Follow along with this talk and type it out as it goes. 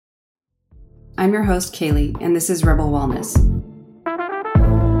I'm your host, Kaylee, and this is Rebel Wellness.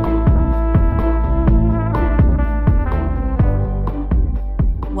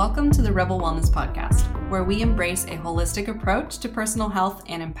 Welcome to the Rebel Wellness Podcast, where we embrace a holistic approach to personal health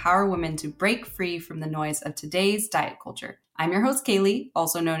and empower women to break free from the noise of today's diet culture. I'm your host, Kaylee,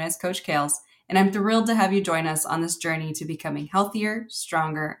 also known as Coach Kales, and I'm thrilled to have you join us on this journey to becoming healthier,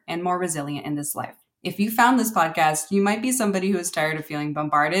 stronger, and more resilient in this life. If you found this podcast, you might be somebody who is tired of feeling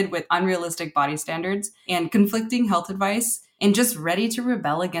bombarded with unrealistic body standards and conflicting health advice, and just ready to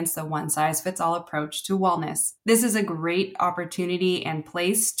rebel against the one-size-fits-all approach to wellness. This is a great opportunity and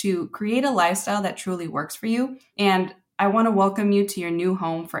place to create a lifestyle that truly works for you. And I want to welcome you to your new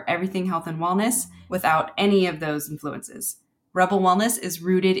home for everything health and wellness without any of those influences. Rebel Wellness is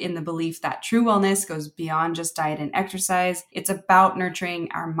rooted in the belief that true wellness goes beyond just diet and exercise. It's about nurturing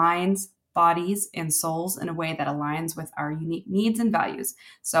our minds, bodies, and souls in a way that aligns with our unique needs and values.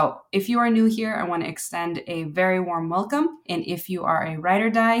 So if you are new here, I want to extend a very warm welcome. And if you are a ride or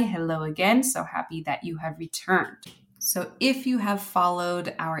die, hello again. So happy that you have returned. So if you have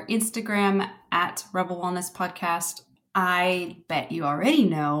followed our Instagram at Rebel Wellness Podcast, I bet you already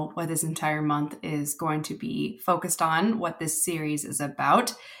know what this entire month is going to be focused on, what this series is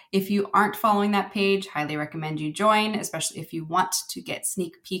about. If you aren't following that page, highly recommend you join, especially if you want to get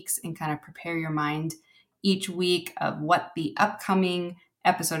sneak peeks and kind of prepare your mind each week of what the upcoming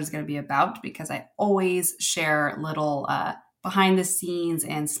episode is going to be about, because I always share little behind the scenes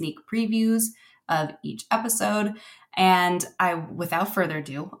and sneak previews of each episode. And without further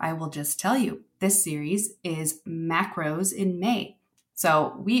ado, I will just tell you, this series is macros in May.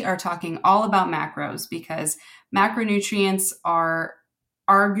 So we are talking all about macros because macronutrients are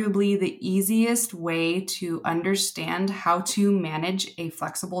arguably the easiest way to understand how to manage a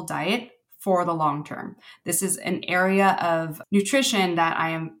flexible diet for the long term. This is an area of nutrition that I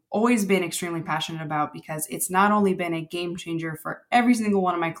have always been extremely passionate about because it's not only been a game changer for every single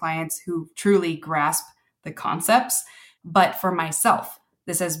one of my clients who truly grasp the concepts, but for myself,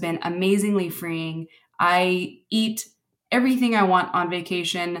 this has been amazingly freeing. I eat everything I want on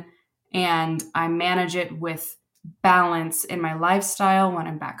vacation and I manage it with balance in my lifestyle when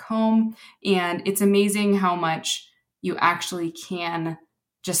I'm back home. And it's amazing how much you actually can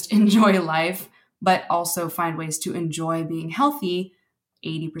just enjoy life, but also find ways to enjoy being healthy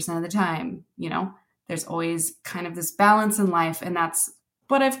 80% of the time. You know, there's always kind of this balance in life. And that's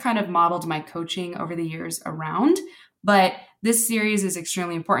what I've kind of modeled my coaching over the years around. But this series is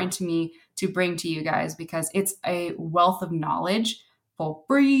extremely important to me to bring to you guys because it's a wealth of knowledge for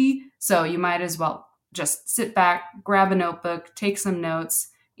free. So you might as well just sit back, grab a notebook, take some notes,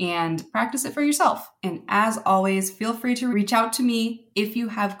 and practice it for yourself. And as always, feel free to reach out to me if you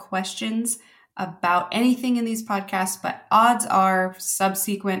have questions about anything in these podcasts, but odds are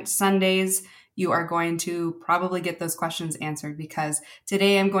subsequent Sundays, you are going to probably get those questions answered because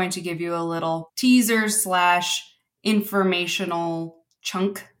today I'm going to give you a little teaser / informational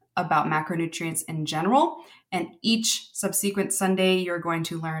chunk about macronutrients in general. And each subsequent Sunday, you're going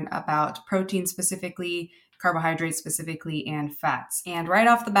to learn about protein specifically, carbohydrates specifically, and fats. And right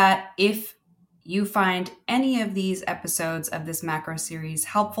off the bat, if you find any of these episodes of this macro series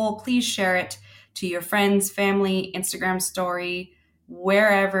helpful, please share it to your friends, family, Instagram story,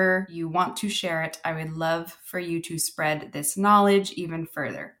 wherever you want to share it. I would love for you to spread this knowledge even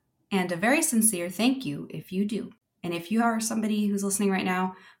further. And a very sincere thank you if you do. And if you are somebody who's listening right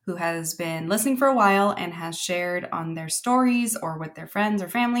now who has been listening for a while and has shared on their stories or with their friends or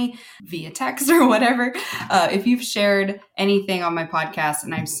family via text or whatever, if you've shared anything on my podcast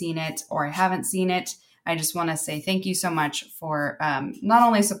and I've seen it or I haven't seen it, I just want to say thank you so much for not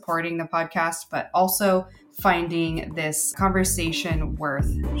only supporting the podcast, but also finding this conversation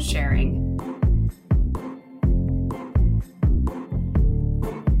worth sharing.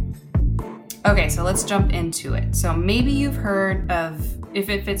 Okay, so let's jump into it. So maybe you've heard of, if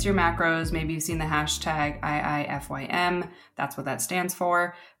it fits your macros, maybe you've seen the hashtag iifym. That's what that stands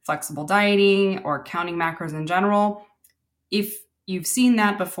for, flexible dieting or counting macros in general. If you've seen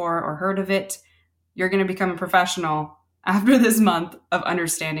that before or heard of it, you're going to become a professional after this month of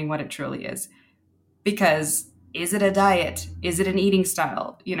understanding what it truly is. Because is it a diet? Is it an eating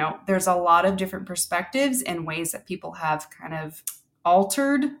style? You know, there's a lot of different perspectives and ways that people have kind of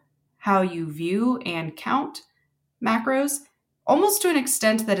altered how you view and count macros, almost to an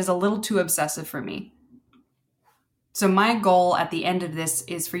extent that is a little too obsessive for me. So my goal at the end of this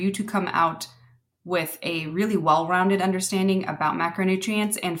is for you to come out with a really well-rounded understanding about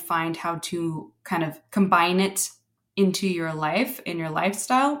macronutrients and find how to kind of combine it into your life and your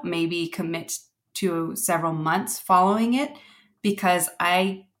lifestyle, maybe commit to several months following it, because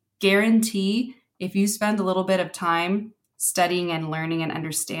I guarantee if you spend a little bit of time studying and learning and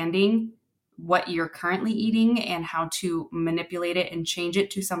understanding what you're currently eating and how to manipulate it and change it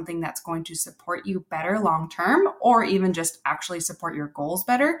to something that's going to support you better long term, or even just actually support your goals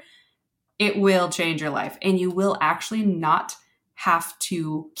better, it will change your life. And you will actually not have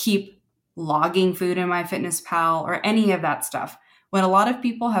to keep logging food in MyFitnessPal or any of that stuff. When a lot of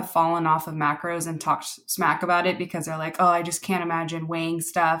people have fallen off of macros and talked smack about it because they're like, oh, I just can't imagine weighing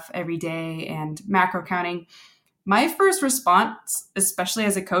stuff every day and macro counting. My first response, especially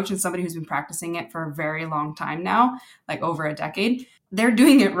as a coach and somebody who's been practicing it for a very long time now, like over a decade, they're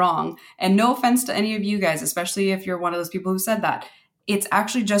doing it wrong. And no offense to any of you guys, especially if you're one of those people who said that. It's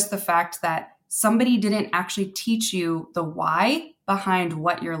actually just the fact that somebody didn't actually teach you the why behind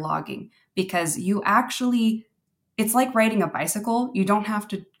what you're logging, because it's like riding a bicycle. You don't have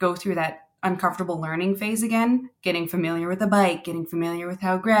to go through that uncomfortable learning phase again, getting familiar with the bike, getting familiar with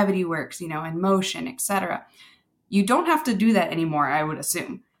how gravity works, and motion, etc. You don't have to do that anymore, I would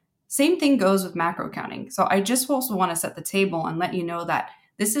assume. Same thing goes with macro counting. So I just also want to set the table and let you know that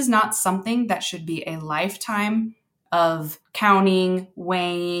this is not something that should be a lifetime of counting,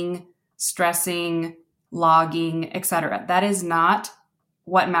 weighing, stressing, logging, etc. That is not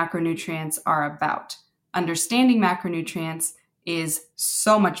what macronutrients are about. Understanding macronutrients is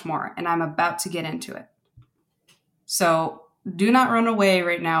so much more, and I'm about to get into it. So do not run away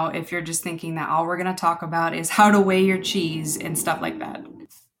right now if you're just thinking that all we're going to talk about is how to weigh your cheese and stuff like that.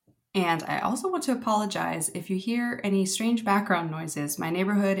 And I also want to apologize if you hear any strange background noises. My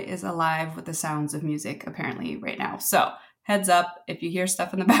neighborhood is alive with the sounds of music apparently right now. So heads up, if you hear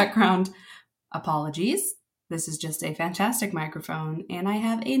stuff in the background, apologies. This is just a fantastic microphone and I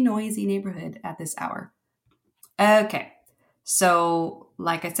have a noisy neighborhood at this hour. Okay, so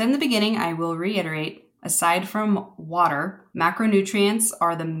like I said in the beginning, I will reiterate, aside from water, macronutrients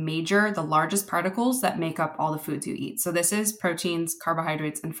are the largest particles that make up all the foods you eat. So this is proteins,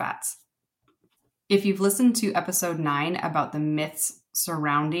 carbohydrates, and fats. If you've listened to episode 9 about the myths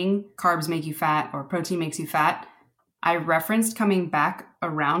surrounding carbs make you fat or protein makes you fat, I referenced coming back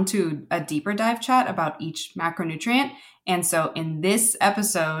around to a deeper dive chat about each macronutrient. And so in this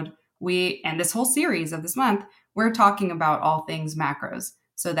episode, and this whole series of this month, we're talking about all things macros,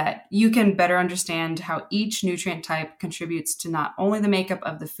 so that you can better understand how each nutrient type contributes to not only the makeup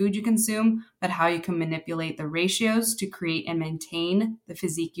of the food you consume, but how you can manipulate the ratios to create and maintain the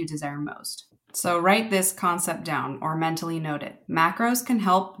physique you desire most. So write this concept down or mentally note it. Macros can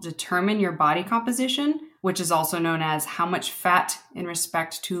help determine your body composition, which is also known as how much fat in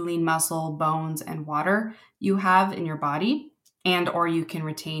respect to lean muscle, bones, and water you have in your body, and or you can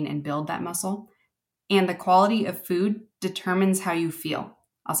retain and build that muscle. And the quality of food determines how you feel.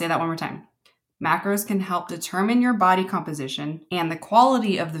 I'll say that one more time. Macros can help determine your body composition, and the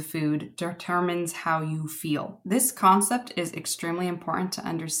quality of the food determines how you feel. This concept is extremely important to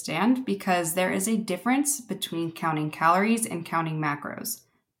understand because there is a difference between counting calories and counting macros.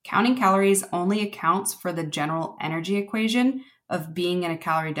 Counting calories only accounts for the general energy equation of being in a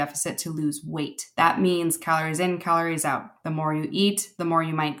calorie deficit to lose weight. That means calories in, calories out. The more you eat, the more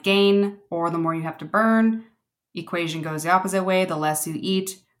you might gain, or the more you have to burn. Equation goes the opposite way. The less you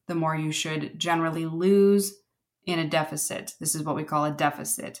eat, the more you should generally lose in a deficit. This is what we call a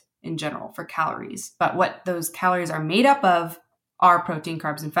deficit in general for calories. But what those calories are made up of are protein,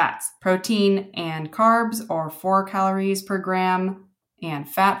 carbs, and fats. Protein and carbs are 4 calories per gram, and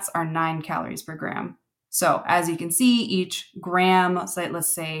fats are 9 calories per gram. So as you can see, each gram,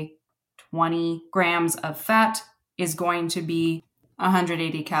 let's say 20 grams of fat is going to be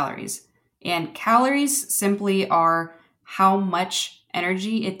 180 calories. And calories simply are how much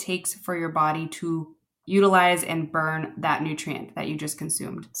energy it takes for your body to utilize and burn that nutrient that you just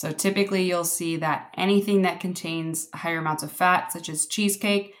consumed. So typically you'll see that anything that contains higher amounts of fat, such as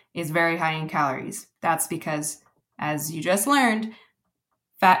cheesecake, is very high in calories. That's because, as you just learned,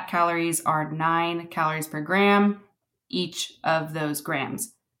 fat calories are 9 calories per gram, each of those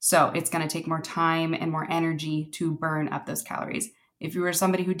grams. So it's going to take more time and more energy to burn up those calories. If you were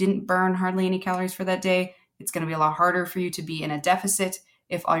somebody who didn't burn hardly any calories for that day, it's going to be a lot harder for you to be in a deficit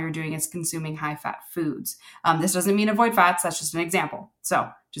if all you're doing is consuming high-fat foods. This doesn't mean avoid fats. That's just an example. So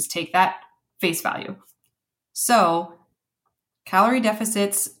just take that face value. So calorie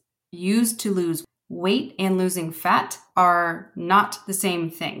deficits used to lose weight and losing fat are not the same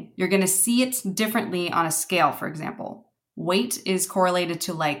thing. You're going to see it differently on a scale, for example. Weight is correlated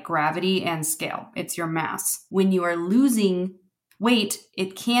to like gravity and scale. It's your mass. When you are losing weight,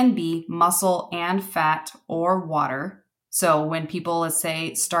 it can be muscle and fat or water. So when people, let's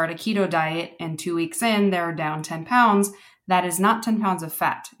say, start a keto diet and 2 weeks in, they're down 10 pounds, that is not 10 pounds of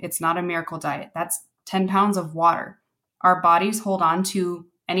fat. It's not a miracle diet. That's 10 pounds of water. Our bodies hold on to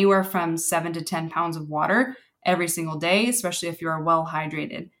anywhere from 7 to 10 pounds of water every single day, especially if you are well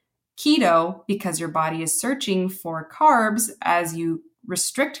hydrated. Keto, because your body is searching for carbs as you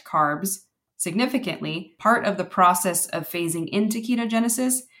restrict carbs significantly, part of the process of phasing into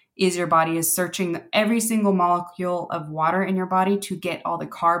ketogenesis is your body is searching every single molecule of water in your body to get all the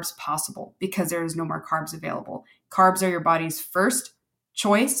carbs possible because there is no more carbs available. Carbs are your body's first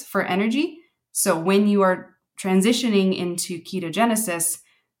choice for energy. So when you are transitioning into ketogenesis,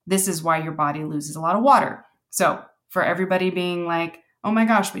 this is why your body loses a lot of water. So for everybody being like, oh my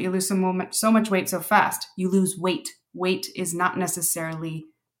gosh, but you lose so much weight so fast, you lose weight. Weight is not necessarily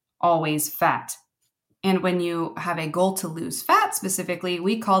always fat. And when you have a goal to lose fat specifically,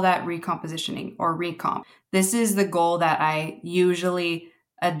 we call that recompositioning or recomp. This is the goal that I usually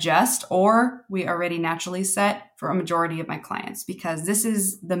adjust or we already naturally set for a majority of my clients because this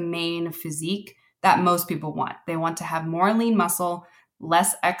is the main physique that most people want. They want to have more lean muscle,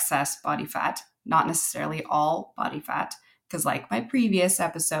 less excess body fat, not necessarily all body fat, because like my previous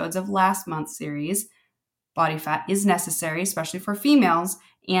episodes of last month's series, body fat is necessary, especially for females,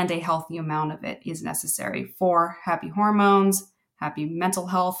 and a healthy amount of it is necessary for happy hormones, happy mental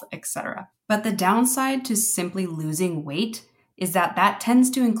health, etc. But the downside to simply losing weight is that tends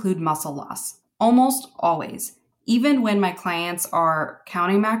to include muscle loss, almost always. Even when my clients are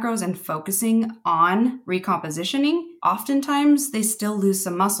counting macros and focusing on recompositioning, oftentimes they still lose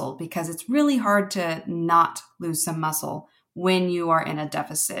some muscle because it's really hard to not lose some muscle when you are in a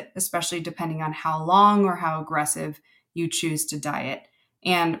deficit, especially depending on how long or how aggressive you choose to diet.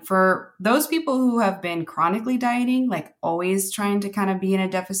 And for those people who have been chronically dieting, like always trying to kind of be in a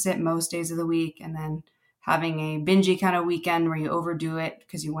deficit most days of the week and then having a bingey kind of weekend where you overdo it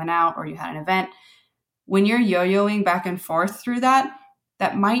because you went out or you had an event, when you're yo-yoing back and forth through that,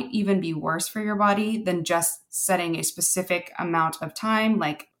 that might even be worse for your body than just setting a specific amount of time.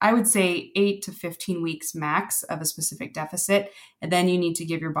 Like I would say 8 to 15 weeks max of a specific deficit. And then you need to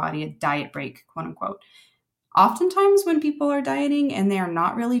give your body a diet break, quote unquote. Oftentimes when people are dieting and they are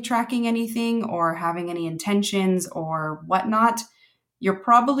not really tracking anything or having any intentions or whatnot, you're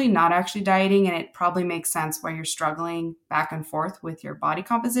probably not actually dieting, and it probably makes sense why you're struggling back and forth with your body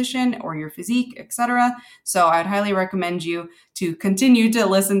composition or your physique, etc. So I'd highly recommend you to continue to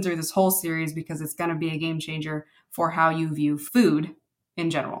listen through this whole series because it's going to be a game changer for how you view food in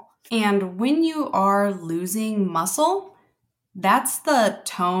general. And when you are losing muscle, that's the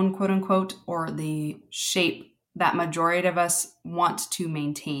tone, quote unquote, or the shape that majority of us want to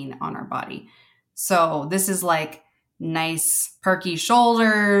maintain on our body. So this is like nice perky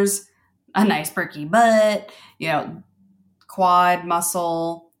shoulders, a nice perky butt, quad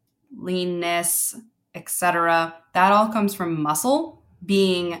muscle, leanness, etc. That all comes from muscle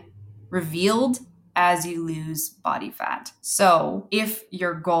being revealed as you lose body fat. So if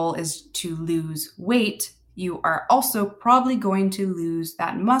your goal is to lose weight, you are also probably going to lose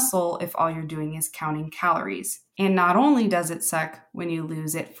that muscle if all you're doing is counting calories. And not only does it suck when you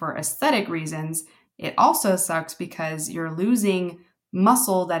lose it for aesthetic reasons, it also sucks because you're losing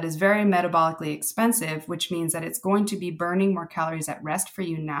muscle that is very metabolically expensive, which means that it's going to be burning more calories at rest for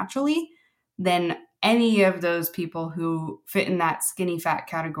you naturally than any of those people who fit in that skinny fat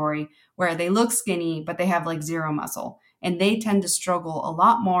category where they look skinny, but they have like zero muscle. And they tend to struggle a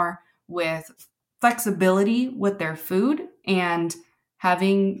lot more with flexibility with their food and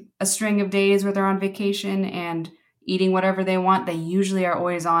having a string of days where they're on vacation and eating whatever they want. They usually are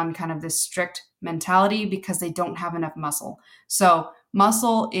always on kind of this strict mentality because they don't have enough muscle. So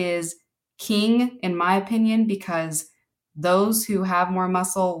muscle is king, in my opinion, because those who have more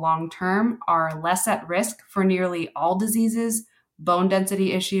muscle long-term are less at risk for nearly all diseases, bone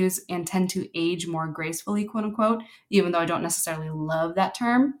density issues, and tend to age more gracefully, quote unquote, even though I don't necessarily love that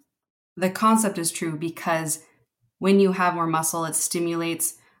term. The concept is true because when you have more muscle, it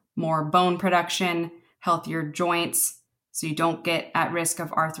stimulates more bone production, healthier joints, so you don't get at risk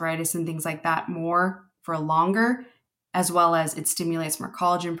of arthritis and things like that more for longer, as well as it stimulates more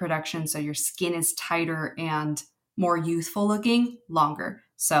collagen production, so your skin is tighter and more youthful looking longer.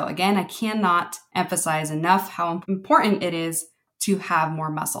 So again, I cannot emphasize enough how important it is to have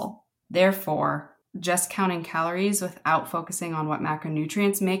more muscle. Therefore, just counting calories without focusing on what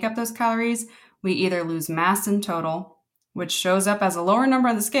macronutrients make up those calories, we either lose mass in total, which shows up as a lower number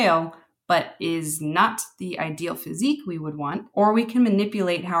on the scale, but is not the ideal physique we would want, or we can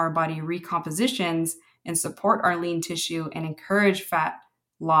manipulate how our body recompositions and support our lean tissue and encourage fat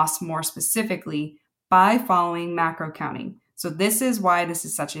loss more specifically by following macro counting. So this is why this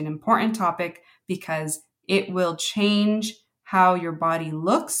is such an important topic, because it will change how your body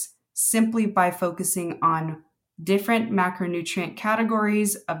looks simply by focusing on different macronutrient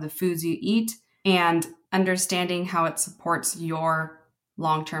categories of the foods you eat and understanding how it supports your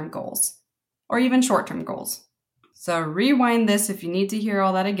long-term goals or even short-term goals. So rewind this if you need to hear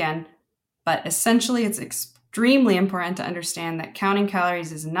all that again. But essentially, it's extremely important to understand that counting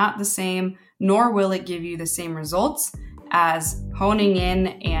calories is not the same, nor will it give you the same results as honing in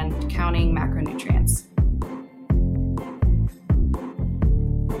and counting macronutrients.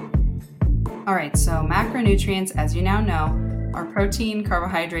 All right, so macronutrients, as you now know, are protein,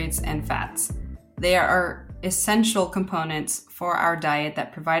 carbohydrates, and fats. They are essential components for our diet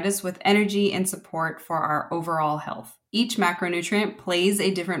that provide us with energy and support for our overall health. Each macronutrient plays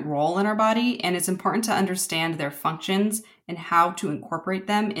a different role in our body, and it's important to understand their functions and how to incorporate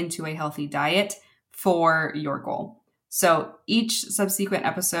them into a healthy diet for your goal. So each subsequent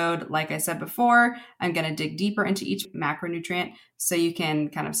episode, like I said before, I'm going to dig deeper into each macronutrient so you can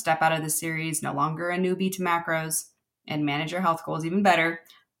kind of step out of the series, no longer a newbie to macros, and manage your health goals even better.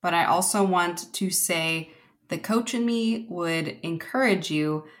 But I also want to say the coach in me would encourage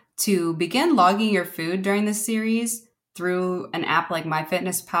you to begin logging your food during this series through an app like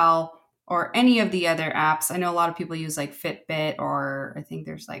MyFitnessPal or any of the other apps. I know a lot of people use like Fitbit, or I think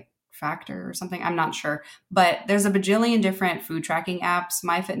there's like Factor or something. I'm not sure, but there's a bajillion different food tracking apps.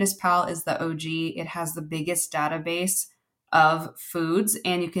 MyFitnessPal is the OG. It has the biggest database of foods,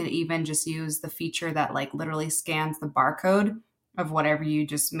 and you can even just use the feature that like literally scans the barcode of whatever you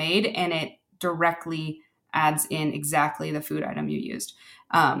just made, and it directly adds in exactly the food item you used.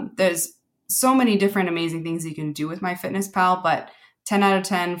 There's so many different amazing things you can do with MyFitnessPal, but 10 out of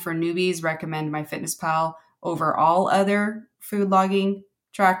 10 for newbies, recommend MyFitnessPal over all other food logging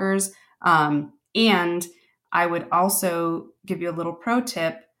trackers. And I would also give you a little pro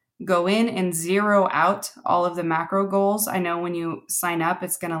tip. Go in and zero out all of the macro goals. I know when you sign up,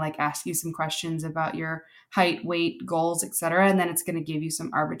 it's going to like ask you some questions about your height, weight, goals, etc. And then it's going to give you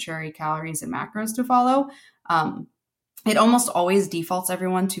some arbitrary calories and macros to follow. It almost always defaults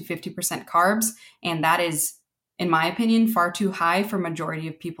everyone to 50% carbs. And that is, in my opinion, far too high for majority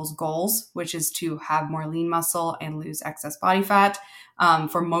of people's goals, which is to have more lean muscle and lose excess body fat.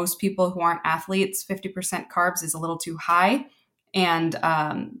 For most people who aren't athletes, 50% carbs is a little too high. And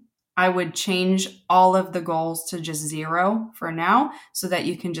I would change all of the goals to just 0 for now so that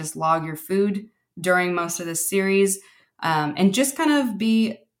you can just log your food during most of this series and just kind of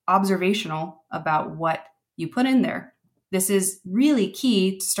be observational about what you put in there. This is really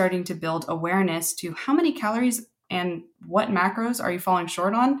key to starting to build awareness to how many calories and what macros are you falling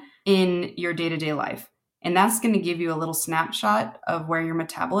short on in your day-to-day life. And that's going to give you a little snapshot of where your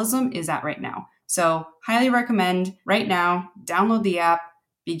metabolism is at right now. So highly recommend right now, download the app,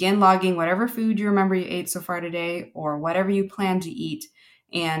 begin logging whatever food you remember you ate so far today or whatever you plan to eat,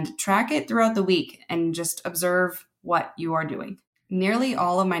 and track it throughout the week and just observe what you are doing. Nearly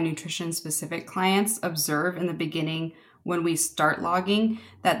all of my nutrition-specific clients observe in the beginning when we start logging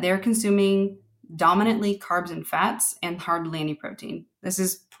that they're consuming dominantly carbs and fats and hardly any protein. This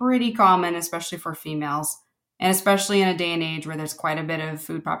is pretty common, especially for females, and especially in a day and age where there's quite a bit of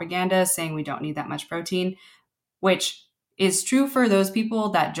food propaganda saying we don't need that much protein, which is true for those people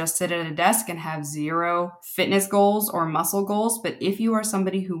that just sit at a desk and have 0 fitness goals or muscle goals. But if you are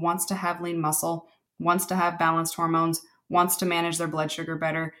somebody who wants to have lean muscle, wants to have balanced hormones, wants to manage their blood sugar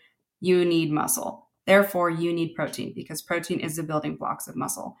better, you need muscle. Therefore, you need protein because protein is the building blocks of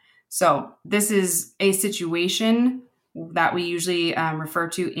muscle. So this is a situation that we usually refer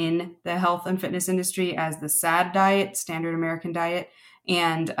to in the health and fitness industry as the SAD diet, standard American diet.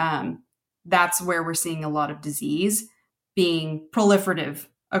 And that's where we're seeing a lot of disease being proliferative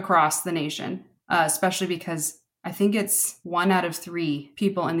across the nation, especially because I think it's 1 out of 3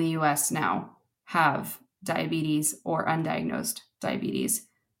 people in the US now have diabetes or undiagnosed diabetes,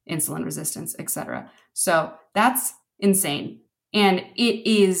 insulin resistance, etc. So that's insane. And it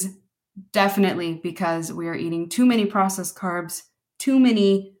is definitely because we are eating too many processed carbs, too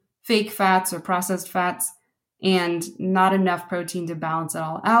many fake fats or processed fats, and not enough protein to balance it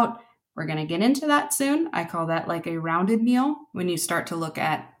all out. We're going to get into that soon. I call that like a rounded meal when you start to look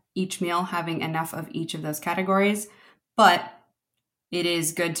at each meal having enough of each of those categories. But it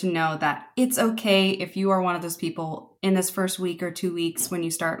is good to know that it's okay if you are one of those people in this first week or 2 weeks when you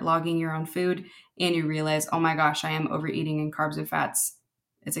start logging your own food and you realize, oh my gosh, I am overeating in carbs and fats.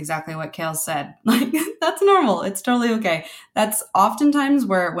 It's exactly what Kale said. Like, that's normal. It's totally okay. That's oftentimes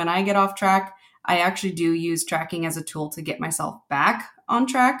where when I get off track, I actually do use tracking as a tool to get myself back on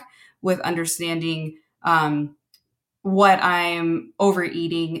track with understanding what I'm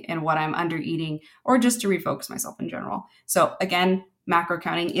overeating and what I'm undereating, or just to refocus myself in general. So again, macro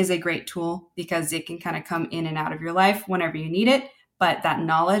counting is a great tool because it can kind of come in and out of your life whenever you need it. But that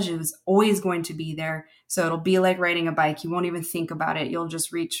knowledge is always going to be there. So it'll be like riding a bike. You won't even think about it. You'll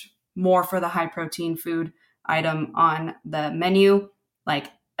just reach more for the high protein food item on the menu, like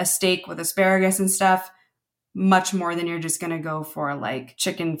a steak with asparagus and stuff, much more than you're just going to go for like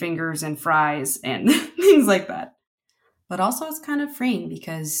chicken fingers and fries and things like that. But also it's kind of freeing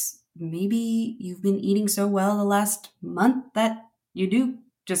because maybe you've been eating so well the last month that you do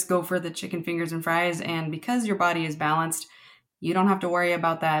just go for the chicken fingers and fries. And because your body is balanced, you don't have to worry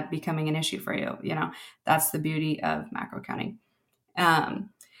about that becoming an issue for you. That's the beauty of macro counting.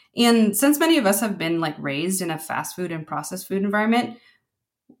 And since many of us have been like raised in a fast food and processed food environment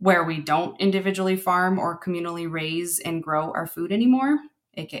where we don't individually farm or communally raise and grow our food anymore,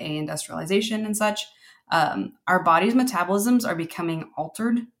 aka industrialization and such, our body's metabolisms are becoming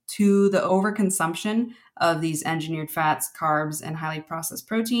altered to the overconsumption of these engineered fats, carbs, and highly processed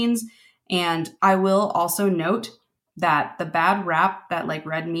proteins. And I will also note that the bad rap that like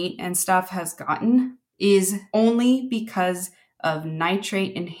red meat and stuff has gotten is only because of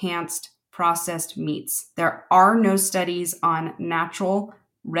nitrate enhanced processed meats. There are no studies on natural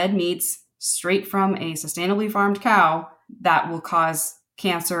red meats straight from a sustainably farmed cow that will cause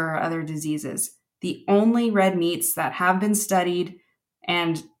cancer or other diseases. The only red meats that have been studied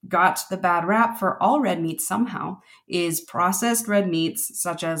and got the bad rap for all red meats somehow is processed red meats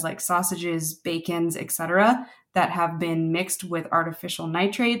such as like sausages, bacons, etc. that have been mixed with artificial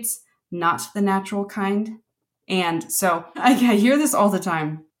nitrates, not the natural kind. And so I hear this all the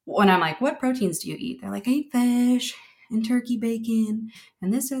time when I'm like, what proteins do you eat? They're like, I eat fish and turkey bacon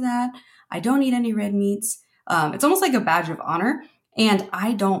and this or that. I don't eat any red meats. It's almost like a badge of honor. And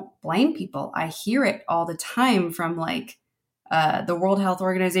I don't blame people. I hear it all the time from like the World Health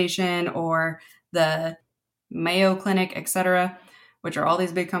Organization or the Mayo Clinic, etc., which are all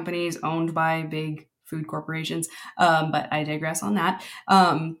these big companies owned by big food corporations. But I digress on that.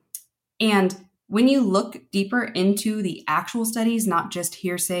 And when you look deeper into the actual studies, not just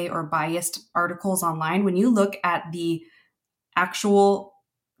hearsay or biased articles online, when you look at the actual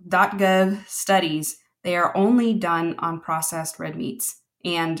 .gov studies, they are only done on processed red meats.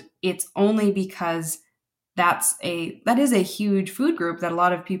 And it's only because that is a huge food group that a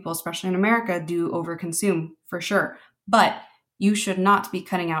lot of people, especially in America, do overconsume for sure. But you should not be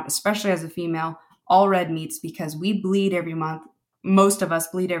cutting out, especially as a female, all red meats because we bleed every month. Most of us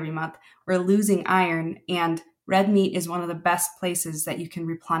bleed every month. We're losing iron, and red meat is one of the best places that you can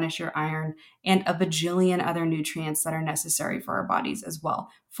replenish your iron and a bajillion other nutrients that are necessary for our bodies as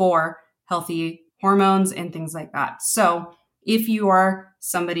well, for healthy hormones and things like that. So if you are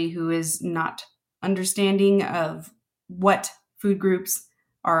somebody who is not understanding of what food groups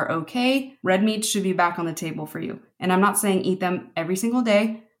are okay, red meat should be back on the table for you. And I'm not saying eat them every single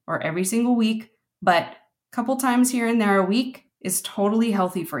day or every single week, but a couple times here and there a week is totally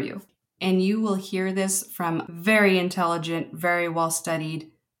healthy for you. And you will hear this from very intelligent, very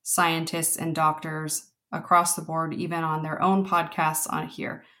well-studied scientists and doctors across the board, even on their own podcasts on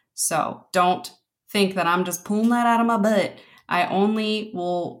here. So don't think that I'm just pulling that out of my butt. I only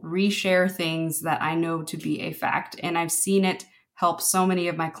will reshare things that I know to be a fact. And I've seen it help so many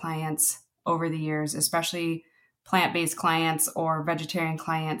of my clients over the years, especially plant-based clients or vegetarian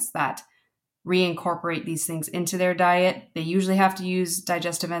clients that reincorporate these things into their diet. They usually have to use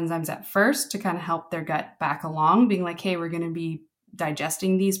digestive enzymes at first to kind of help their gut back along, being like, hey, we're going to be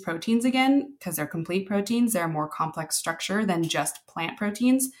digesting these proteins again because they're complete proteins. They're a more complex structure than just plant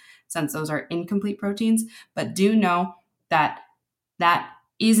proteins, since those are incomplete proteins. But do know that that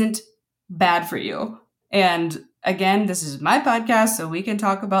isn't bad for you. And again, this is my podcast, so we can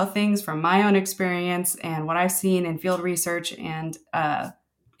talk about things from my own experience and what I've seen in field research. And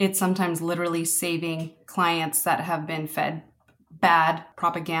it's sometimes literally saving clients that have been fed bad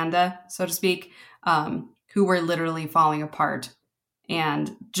propaganda, so to speak, who were literally falling apart,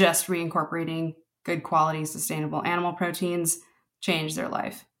 and just reincorporating good quality, sustainable animal proteins changed their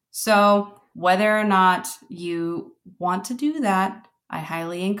life. So whether or not you want to do that, I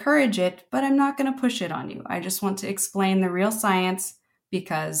highly encourage it, but I'm not going to push it on you. I just want to explain the real science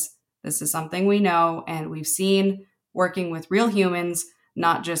because this is something we know and we've seen working with real humans,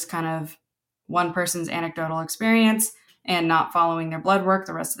 not just kind of one person's anecdotal experience and not following their blood work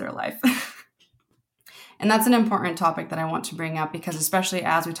the rest of their life. And that's an important topic that I want to bring up because especially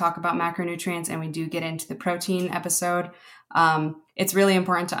as we talk about macronutrients and we do get into the protein episode, It's really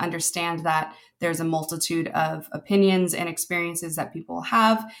important to understand that there's a multitude of opinions and experiences that people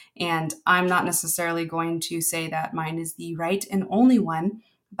have. And I'm not necessarily going to say that mine is the right and only one,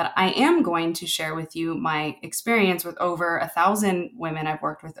 but I am going to share with you my experience with over 1,000 women I've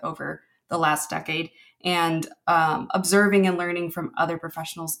worked with over the last decade, and observing and learning from other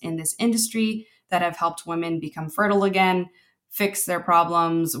professionals in this industry that have helped women become fertile again, fix their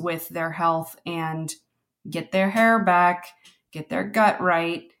problems with their health, and get their hair back, get their gut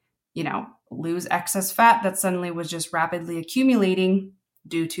right, lose excess fat that suddenly was just rapidly accumulating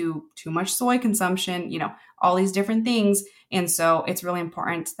due to too much soy consumption, all these different things. And so it's really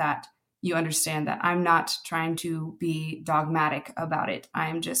important that you understand that I'm not trying to be dogmatic about it.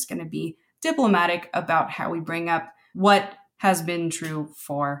 I'm just going to be diplomatic about how we bring up what has been true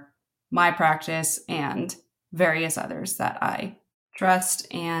for my practice and various others that I trust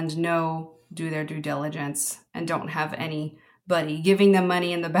and know do their due diligence and don't have anybody giving them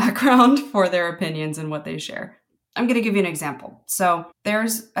money in the background for their opinions and what they share. I'm going to give you an example. So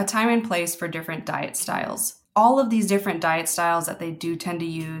there's a time and place for different diet styles. All of these different diet styles that they do tend to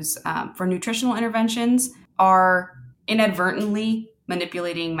use for nutritional interventions are inadvertently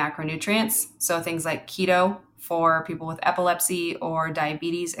manipulating macronutrients. So things like keto for people with epilepsy or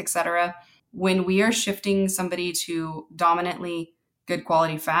diabetes, etc. When we are shifting somebody to dominantly good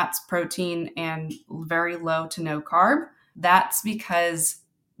quality fats, protein, and very low to no carb, that's because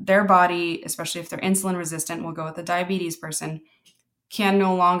their body, especially if they're insulin resistant, we'll go with a diabetes person, can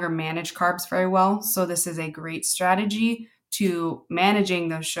no longer manage carbs very well. So this is a great strategy to managing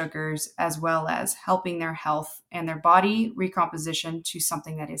those sugars as well as helping their health and their body recomposition to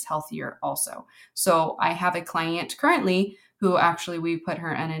something that is healthier also. So I have a client currently who actually we put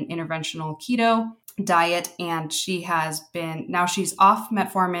her on an interventional keto diet, and she's off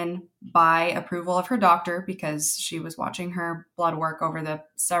metformin by approval of her doctor because she was watching her blood work over the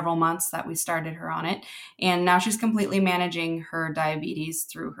several months that we started her on it. And now she's completely managing her diabetes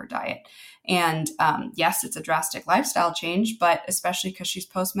through her diet. And yes, it's a drastic lifestyle change, but especially because she's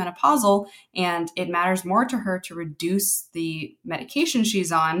postmenopausal and it matters more to her to reduce the medication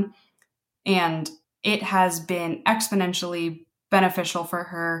she's on. And it has been exponentially beneficial for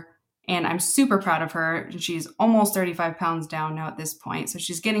her. And I'm super proud of her. She's almost 35 pounds down now at this point. So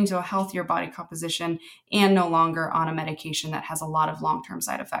she's getting to a healthier body composition and no longer on a medication that has a lot of long-term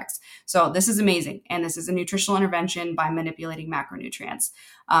side effects. So this is amazing. And this is a nutritional intervention by manipulating macronutrients.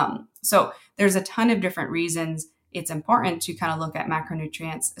 So there's a ton of different reasons it's important to kind of look at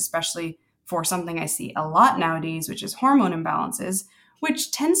macronutrients, especially for something I see a lot nowadays, which is hormone imbalances,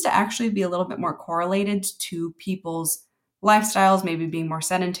 which tends to actually be a little bit more correlated to people's lifestyles, maybe being more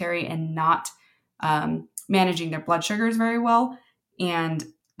sedentary and not managing their blood sugars very well. And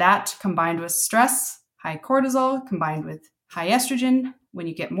that combined with stress, high cortisol, combined with high estrogen, when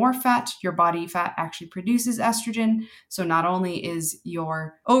you get more fat, your body fat actually produces estrogen. So not only is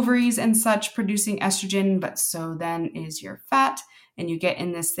your ovaries and such producing estrogen, but so then is your fat. And you get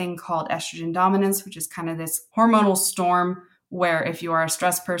in this thing called estrogen dominance, which is kind of this hormonal storm where if you are a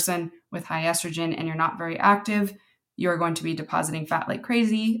stressed person with high estrogen and you're not very active, you're going to be depositing fat like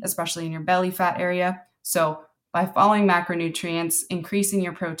crazy, especially in your belly fat area. So by following macronutrients, increasing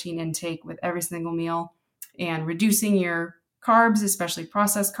your protein intake with every single meal, and reducing your carbs, especially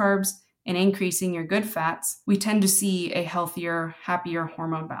processed carbs, and increasing your good fats, we tend to see a healthier, happier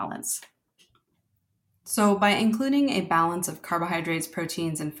hormone balance. So by including a balance of carbohydrates,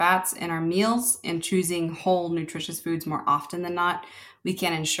 proteins, and fats in our meals and choosing whole nutritious foods more often than not, we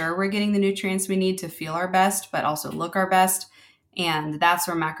can ensure we're getting the nutrients we need to feel our best, but also look our best. And that's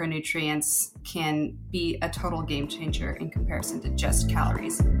where macronutrients can be a total game changer in comparison to just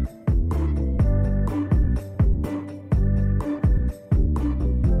calories.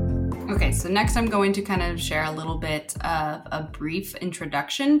 Okay, so next I'm going to kind of share a little bit of a brief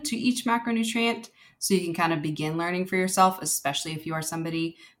introduction to each macronutrient so you can kind of begin learning for yourself, especially if you are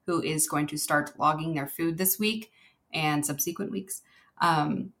somebody who is going to start logging their food this week and subsequent weeks.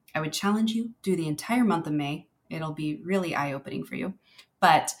 I would challenge you, do the entire month of May. It'll be really eye-opening for you.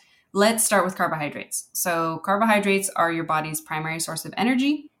 But let's start with carbohydrates. So carbohydrates are your body's primary source of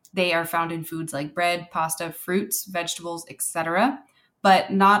energy. They are found in foods like bread, pasta, fruits, vegetables, etc.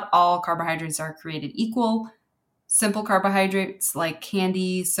 But not all carbohydrates are created equal. Simple carbohydrates like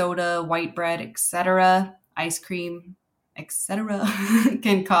candy, soda, white bread, etc., ice cream, etc.,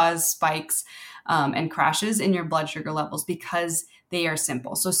 can cause spikes and crashes in your blood sugar levels because they are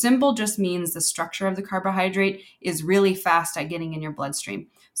simple. So simple just means the structure of the carbohydrate is really fast at getting in your bloodstream.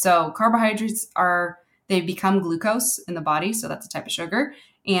 So carbohydrates they become glucose in the body. So that's a type of sugar.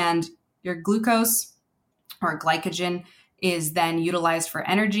 And your glucose or glycogen is then utilized for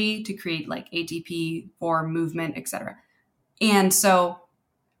energy to create like ATP for movement, etc. And so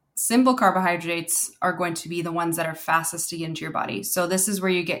simple carbohydrates are going to be the ones that are fastest to get into your body. So this is where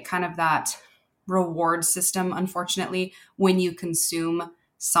you get kind of that reward system, unfortunately, when you consume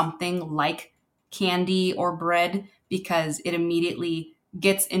something like candy or bread, because it immediately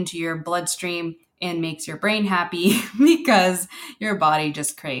gets into your bloodstream and makes your brain happy because your body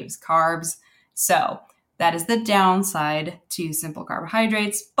just craves carbs. So that is the downside to simple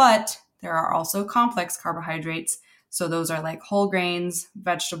carbohydrates, but there are also complex carbohydrates. So those are like whole grains,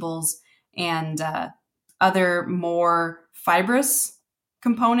 vegetables, and other more fibrous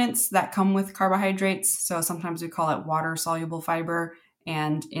components that come with carbohydrates. So sometimes we call it water-soluble fiber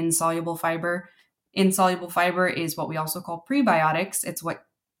and insoluble fiber. Insoluble fiber is what we also call prebiotics. It's what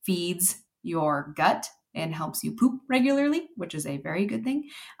feeds your gut and helps you poop regularly, which is a very good thing.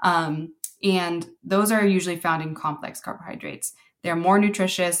 And those are usually found in complex carbohydrates. They're more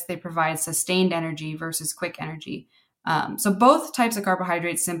nutritious. They provide sustained energy versus quick energy. So both types of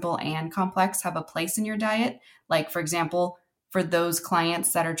carbohydrates, simple and complex, have a place in your diet. Like, for example, for those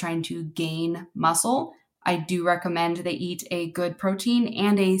clients that are trying to gain muscle, I do recommend they eat a good protein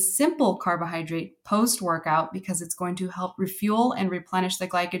and a simple carbohydrate post-workout because it's going to help refuel and replenish the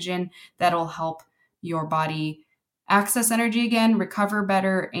glycogen that'll help your body access energy again, recover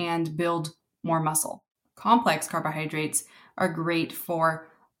better, and build more muscle. Complex carbohydrates are great for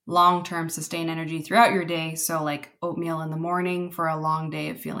long-term sustained energy throughout your day. So like oatmeal in the morning for a long day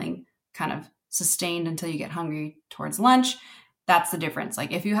of feeling kind of sustained until you get hungry towards lunch. That's the difference.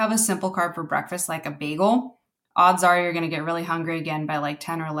 Like if you have a simple carb for breakfast, like a bagel, odds are you're going to get really hungry again by like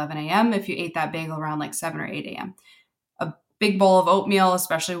 10 or 11 a.m. if you ate that bagel around like 7 or 8 a.m. A big bowl of oatmeal,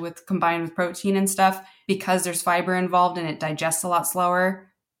 especially with combined with protein and stuff, because there's fiber involved and it digests a lot slower,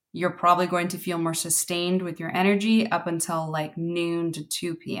 you're probably going to feel more sustained with your energy up until like noon to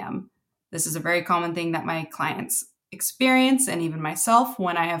 2 p.m. This is a very common thing that my clients experience, and even myself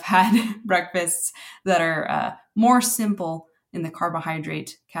when I have had breakfasts that are more simple in the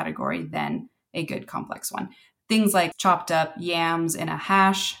carbohydrate category than a good complex one. Things like chopped up yams in a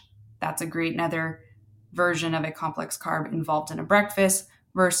hash, that's a great another version of a complex carb involved in a breakfast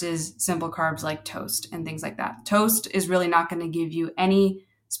versus simple carbs like toast and things like that. Toast is really not going to give you any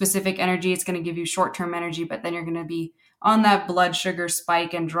specific energy. It's going to give you short-term energy, but then you're going to be on that blood sugar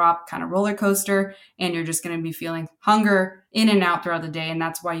spike and drop kind of roller coaster, and you're just going to be feeling hunger in and out throughout the day. And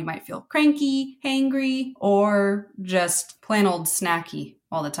that's why you might feel cranky, hangry, or just plain old snacky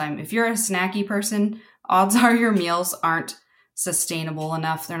all the time. If you're a snacky person, odds are your meals aren't sustainable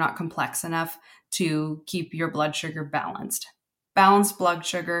enough. They're not complex enough to keep your blood sugar balanced. Balanced blood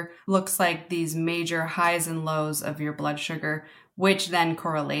sugar looks like these major highs and lows of your blood sugar, which then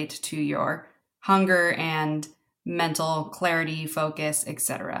correlate to your hunger and mental clarity, focus,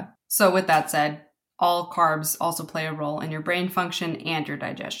 etc. So with that said, all carbs also play a role in your brain function and your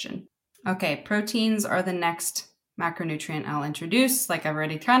digestion. Okay, proteins are the next macronutrient I'll introduce. Like I've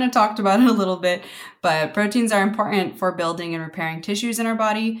already kind of talked about it a little bit, but proteins are important for building and repairing tissues in our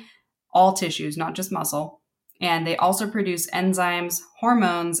body, all tissues, not just muscle. And they also produce enzymes,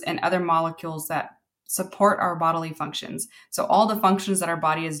 hormones, and other molecules that support our bodily functions. So all the functions that our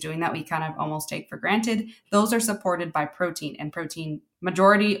body is doing that we kind of almost take for granted, those are supported by protein, and protein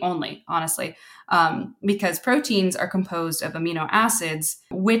majority only, honestly, because proteins are composed of amino acids,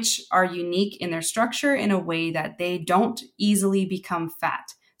 which are unique in their structure in a way that they don't easily become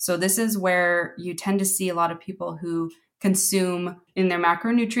fat. So this is where you tend to see a lot of people who consume in their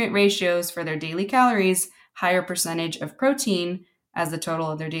macronutrient ratios for their daily calories, higher percentage of protein as the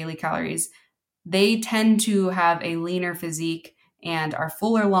total of their daily calories. They tend to have a leaner physique and are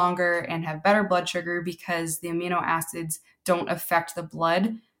fuller longer and have better blood sugar because the amino acids don't affect the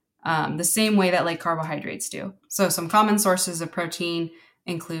blood the same way that like carbohydrates do. So some common sources of protein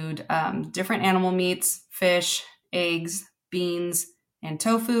include different animal meats, fish, eggs, beans, and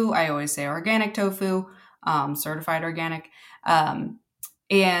tofu. I always say organic tofu, certified organic. And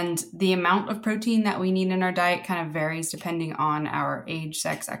the amount of protein that we need in our diet kind of varies depending on our age,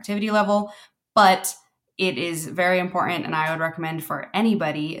 sex, activity level. But it is very important, and I would recommend for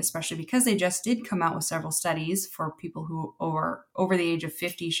anybody, especially because they just did come out with several studies for people who over the age of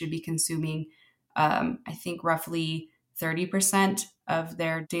 50 should be consuming, I think, roughly 30% of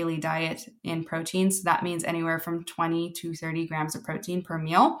their daily diet in protein. So that means anywhere from 20 to 30 grams of protein per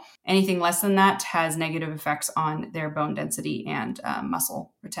meal. Anything less than that has negative effects on their bone density and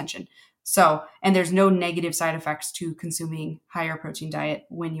muscle retention. So, and there's no negative side effects to consuming higher protein diet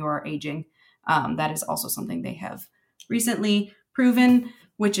when you're aging. That is also something they have recently proven,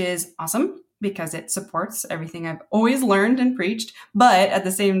 which is awesome. because it supports everything I've always learned and preached. But at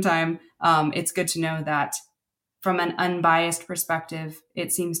the same time, it's good to know that from an unbiased perspective,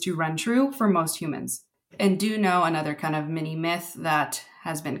 it seems to run true for most humans. And do know another kind of mini myth that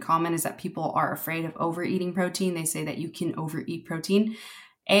has been common is that people are afraid of overeating protein. They say that you can overeat protein.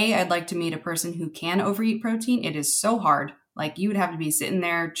 I'd like to meet a person who can overeat protein. It is so hard. Like, you would have to be sitting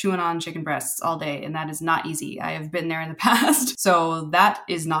there chewing on chicken breasts all day, and that is not easy. I have been there in the past. So that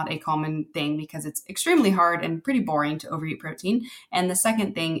is not a common thing because it's extremely hard and pretty boring to overeat protein. And the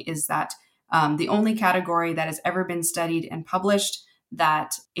second thing is that the only category that has ever been studied and published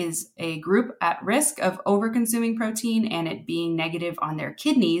that is a group at risk of overconsuming protein and it being negative on their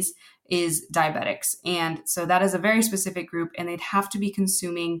kidneys is diabetics. And so that is a very specific group, and they'd have to be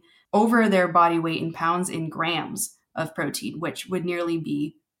consuming over their body weight in pounds in grams of protein, which would nearly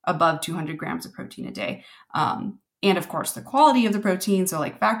be above 200 grams of protein a day. And of course, the quality of the protein, so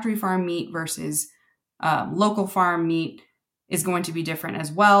like factory farm meat versus local farm meat, is going to be different as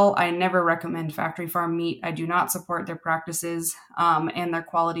well. I never recommend factory farm meat. I do not support their practices, and their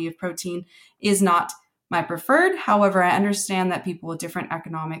quality of protein is not my preferred. However, I understand that people with different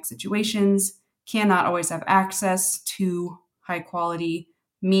economic situations cannot always have access to high quality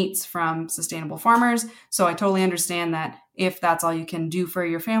meats from sustainable farmers. So I totally understand that if that's all you can do for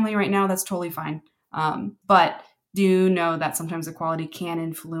your family right now, that's totally fine. But do know that sometimes the quality can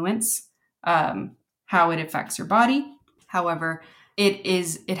influence how it affects your body. However,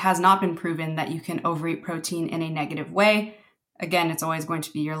 it has not been proven that you can overeat protein in a negative way. Again, it's always going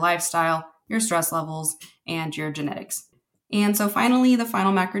to be your lifestyle, your stress levels, and your genetics. And so finally, the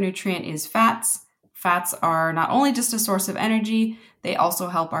final macronutrient is fats. Fats are not only just a source of energy, they also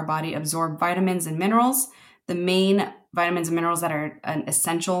help our body absorb vitamins and minerals. The main vitamins and minerals that are an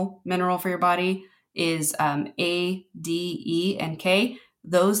essential mineral for your body is A, D, E, and K.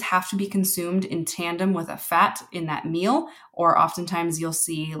 Those have to be consumed in tandem with a fat in that meal, or oftentimes you'll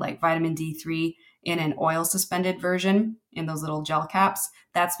see like vitamin D3 in an oil suspended version in those little gel caps.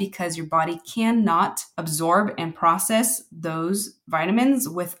 That's because your body cannot absorb and process those vitamins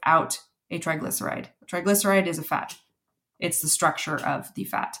without a triglyceride. A triglyceride is a fat. It's the structure of the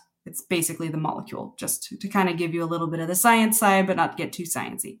fat. It's basically the molecule, just to kind of give you a little bit of the science side, but not get too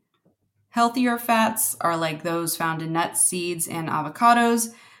sciencey. Healthier fats are like those found in nuts, seeds, and avocados.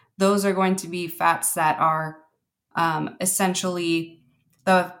 Those are going to be fats that are essentially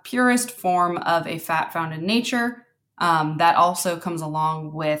the purest form of a fat found in nature. That also comes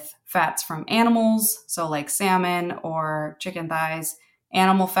along with fats from animals, so like salmon or chicken thighs.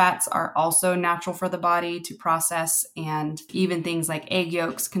 Animal fats are also natural for the body to process, and even things like egg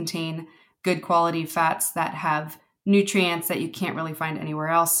yolks contain good quality fats that have nutrients that you can't really find anywhere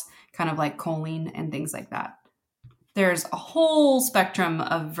else, kind of like choline and things like that. There's a whole spectrum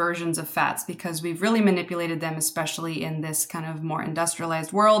of versions of fats because we've really manipulated them, especially in this kind of more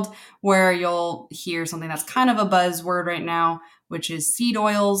industrialized world where you'll hear something that's kind of a buzzword right now, which is seed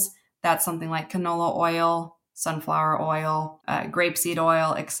oils. That's something like canola oil, sunflower oil, grapeseed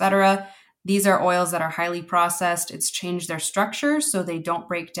oil, etc. These are oils that are highly processed. It's changed their structure so they don't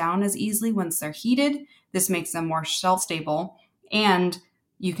break down as easily once they're heated. This makes them more shelf stable, and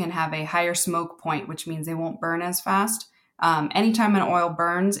you can have a higher smoke point, which means they won't burn as fast. Anytime an oil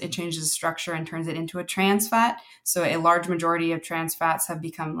burns, it changes the structure and turns it into a trans fat. So a large majority of trans fats have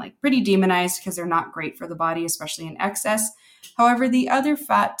become like pretty demonized because they're not great for the body, especially in excess. However, the other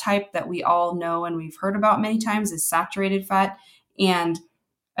fat type that we all know and we've heard about many times is saturated fat. And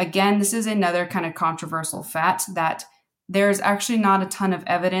again, this is another kind of controversial fat that there's actually not a ton of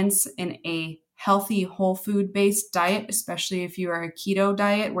evidence in a healthy whole food based diet, especially if you are a keto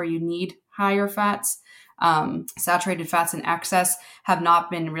diet where you need higher fats. Saturated fats in excess have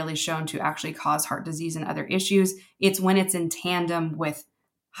not been really shown to actually cause heart disease and other issues. It's when it's in tandem with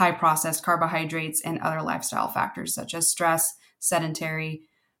high processed carbohydrates and other lifestyle factors such as stress, sedentary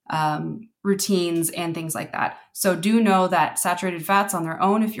routines, and things like that. So do know that saturated fats on their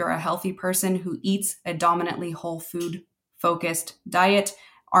own, if you're a healthy person who eats a dominantly whole food focused diet,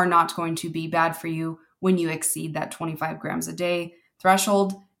 are not going to be bad for you when you exceed that 25 grams a day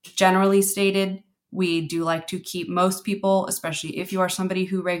threshold. Generally stated, we do like to keep most people, especially if you are somebody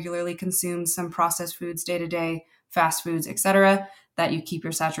who regularly consumes some processed foods day to day, fast foods, etc., that you keep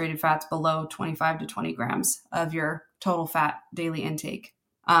your saturated fats below 25 to 20 grams of your total fat daily intake.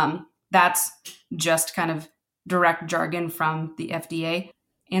 That's just kind of direct jargon from the FDA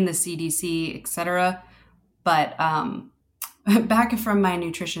and the CDC, etc. But back from my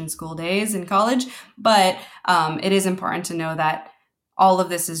nutrition school days in college. But it is important to know that All of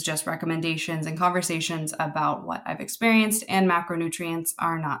this is just recommendations and conversations about what I've experienced, and macronutrients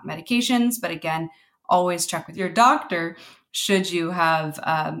are not medications. But again, always check with your doctor should you have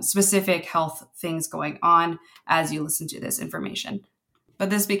specific health things going on as you listen to this information. But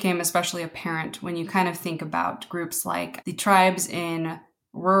this became especially apparent when you kind of think about groups like the tribes in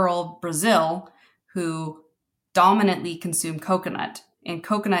rural Brazil who dominantly consume coconut. And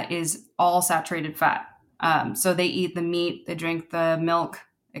coconut is all saturated fat. So they eat the meat, they drink the milk,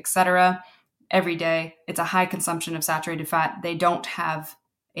 etc. every day. It's a high consumption of saturated fat. They don't have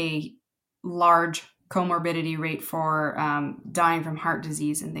a large comorbidity rate for dying from heart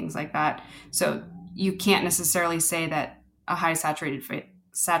disease and things like that. So you can't necessarily say that a high saturated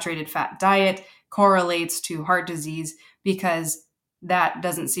fat diet correlates to heart disease, because that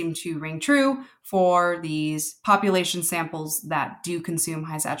doesn't seem to ring true for these population samples that do consume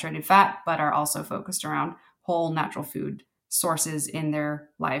high saturated fat, but are also focused around whole natural food sources in their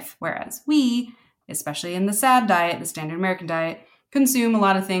life. Whereas we, especially in the SAD diet, the standard American diet, consume a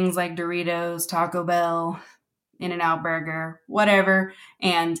lot of things like Doritos, Taco Bell, In-N-Out Burger, whatever.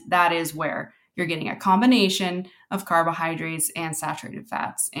 And that is where you're getting a combination of carbohydrates and saturated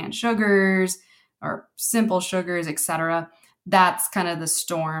fats and sugars or simple sugars, etc. That's kind of the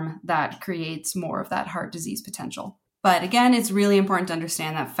storm that creates more of that heart disease potential. But again, it's really important to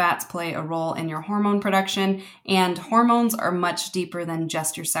understand that fats play a role in your hormone production, and hormones are much deeper than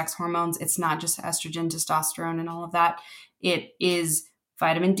just your sex hormones. It's not just estrogen, testosterone, and all of that. It is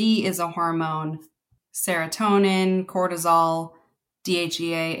vitamin D is a hormone, serotonin, cortisol,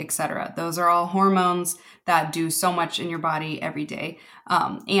 DHEA, etc. Those are all hormones that do so much in your body every day.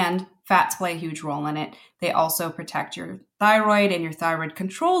 And fats play a huge role in it. They also protect your thyroid, and your thyroid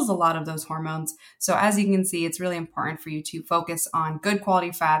controls a lot of those hormones. So as you can see, it's really important for you to focus on good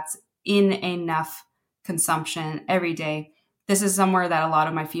quality fats in enough consumption every day. This is somewhere that a lot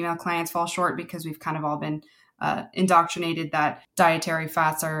of my female clients fall short, because we've kind of all been indoctrinated that dietary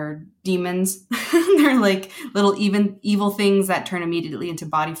fats are demons. They're like little evil things that turn immediately into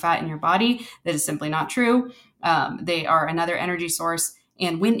body fat in your body. That is simply not true. They are another energy source,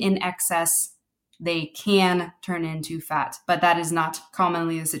 and when in excess, they can turn into fat. But that is not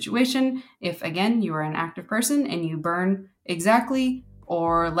commonly the situation if, again, you are an active person and you burn exactly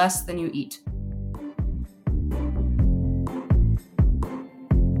or less than you eat.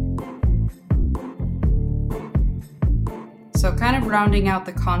 So kind of rounding out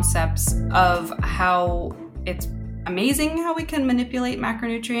the concepts of how it's amazing how we can manipulate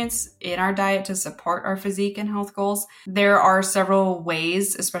macronutrients in our diet to support our physique and health goals. There are several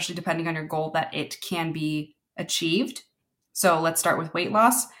ways, especially depending on your goal, that it can be achieved. So let's start with weight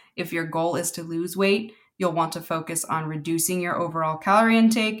loss. If your goal is to lose weight, you'll want to focus on reducing your overall calorie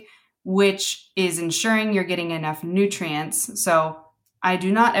intake, which is ensuring you're getting enough nutrients. So I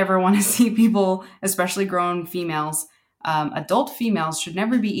do not ever want to see people, especially grown females, adult females should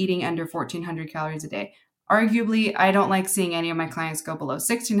never be eating under 1,400 calories a day. Arguably, I don't like seeing any of my clients go below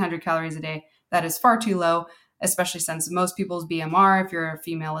 1,600 calories a day. That is far too low, especially since most people's BMR, if you're a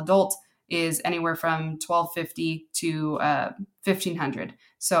female adult, is anywhere from 1,250 to 1,500.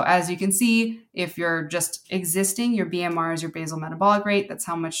 So as you can see, if you're just existing, your BMR is your basal metabolic rate. That's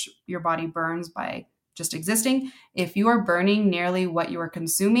how much your body burns by just existing. If you are burning nearly what you are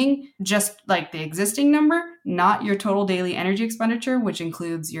consuming, just like the existing number, not your total daily energy expenditure, which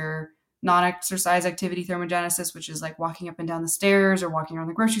includes your non-exercise activity thermogenesis, which is like walking up and down the stairs or walking around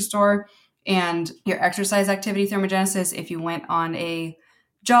the grocery store, and your exercise activity thermogenesis, if you went on a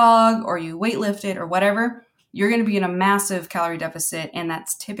jog or you weightlifted or whatever, you're going to be in a massive calorie deficit. And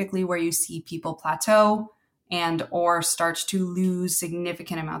that's typically where you see people plateau and or start to lose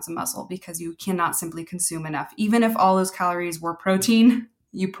significant amounts of muscle, because you cannot simply consume enough. Even if all those calories were protein,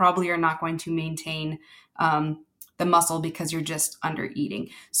 you probably are not going to maintain the muscle because you're just under eating.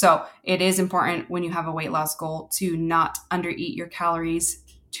 So it is important when you have a weight loss goal to not under eat your calories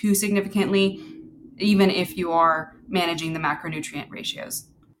too significantly, even if you are managing the macronutrient ratios.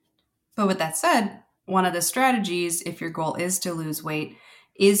 But with that said, one of the strategies, if your goal is to lose weight,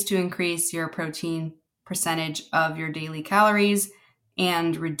 is to increase your protein percentage of your daily calories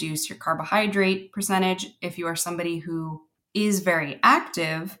and reduce your carbohydrate percentage. If you are somebody who is very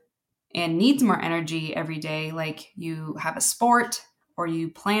active and needs more energy every day, like you have a sport or you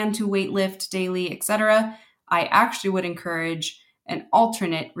plan to weightlift daily, etc., I actually would encourage an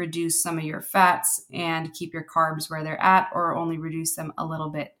alternate: reduce some of your fats and keep your carbs where they're at, or only reduce them a little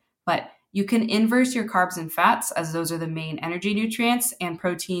bit. But you can inverse your carbs and fats, as those are the main energy nutrients, and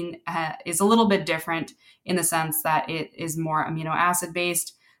protein is a little bit different in the sense that it is more amino acid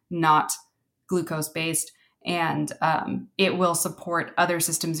based, not glucose based. and it will support other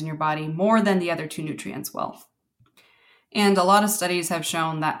systems in your body more than the other two nutrients will. And a lot of studies have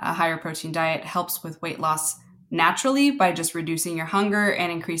shown that a higher protein diet helps with weight loss naturally by just reducing your hunger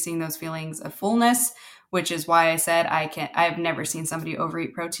and increasing those feelings of fullness, which is why I said I've never seen somebody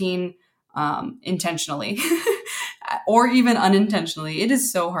overeat protein intentionally or even unintentionally. It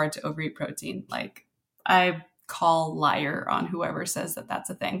is so hard to overeat protein. Like, I call liar on whoever says that that's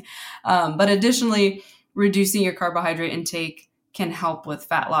a thing. But additionally, reducing your carbohydrate intake can help with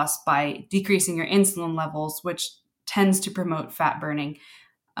fat loss by decreasing your insulin levels, which tends to promote fat burning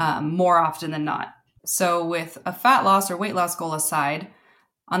more often than not. So with a fat loss or weight loss goal aside,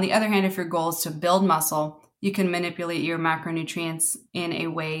 on the other hand, if your goal is to build muscle, you can manipulate your macronutrients in a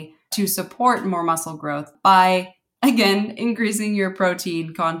way to support more muscle growth by, again, increasing your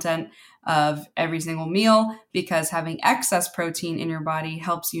protein content of every single meal, because having excess protein in your body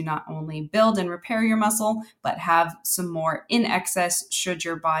helps you not only build and repair your muscle, but have some more in excess should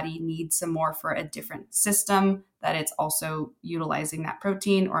your body need some more for a different system that it's also utilizing that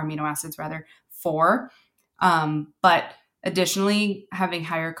protein or amino acids rather for. But additionally, having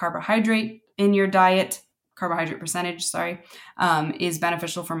higher carbohydrate in your diet, carbohydrate percentage, is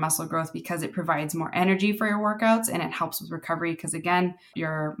beneficial for muscle growth because it provides more energy for your workouts and it helps with recovery because, again,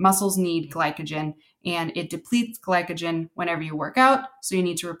 your muscles need glycogen and it depletes glycogen whenever you work out. So you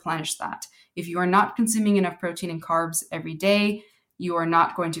need to replenish that. If you are not consuming enough protein and carbs every day, you are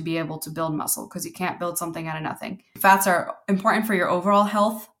not going to be able to build muscle because you can't build something out of nothing. Fats are important for your overall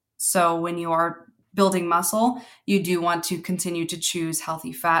health. So when you are building muscle, you do want to continue to choose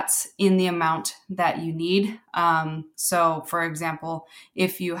healthy fats in the amount that you need. So for example,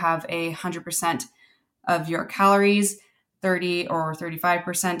 if you have 100% of your calories, 30 or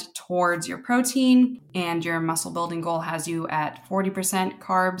 35% towards your protein, and your muscle building goal has you at 40%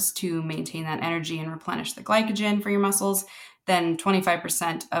 carbs to maintain that energy and replenish the glycogen for your muscles, then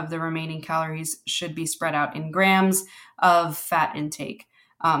 25% of the remaining calories should be spread out in grams of fat intake.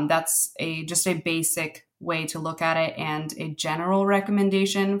 That's just a basic way to look at it and a general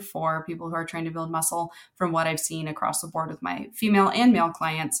recommendation for people who are trying to build muscle from what I've seen across the board with my female and male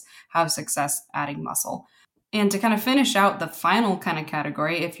clients have success adding muscle. And to kind of finish out the final kind of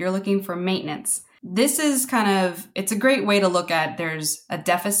category, if you're looking for maintenance, this is it's a great way to look at, there's a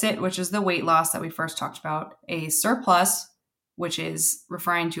deficit, which is the weight loss that we first talked about, a surplus, which is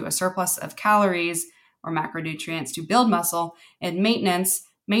referring to a surplus of calories or macronutrients to build muscle, and maintenance.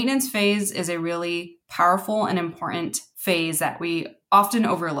 Maintenance phase is a really powerful and important phase that we often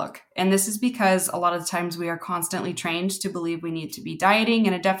overlook. And this is because a lot of the times we are constantly trained to believe we need to be dieting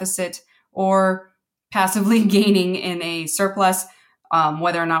in a deficit or passively gaining in a surplus,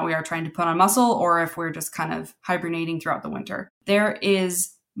 whether or not we are trying to put on muscle or if we're just kind of hibernating throughout the winter.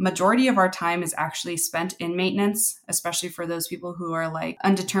 Majority of our time is actually spent in maintenance, especially for those people who are like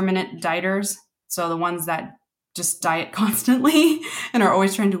undeterminate dieters. So the ones that just diet constantly and are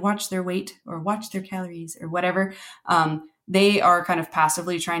always trying to watch their weight or watch their calories or whatever. They are kind of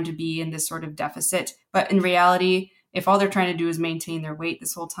passively trying to be in this sort of deficit. But in reality, if all they're trying to do is maintain their weight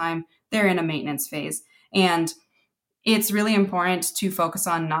this whole time, they're in a maintenance phase. And it's really important to focus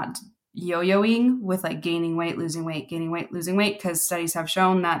on not yo-yoing with like gaining weight, losing weight, because studies have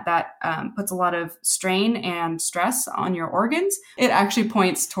shown that puts a lot of strain and stress on your organs. It actually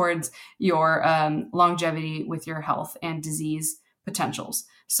points towards your longevity with your health and disease potentials.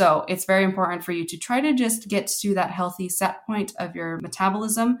 So it's very important for you to try to just get to that healthy set point of your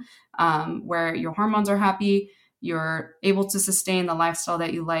metabolism where your hormones are happy, you're able to sustain the lifestyle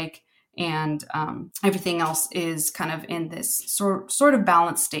that you like, and everything else is kind of in this sort of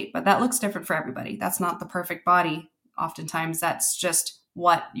balanced state. But that looks different for everybody. That's not the perfect body. Oftentimes, that's just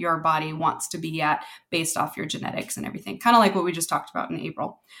what your body wants to be at based off your genetics and everything, kind of like what we just talked about in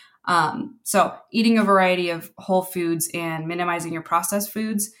April. So eating a variety of whole foods and minimizing your processed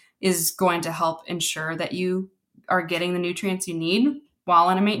foods is going to help ensure that you are getting the nutrients you need while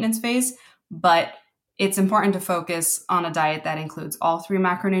in a maintenance phase. But it's important to focus on a diet that includes all three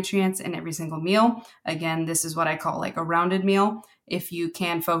macronutrients in every single meal. Again, this is what I call like a rounded meal. If you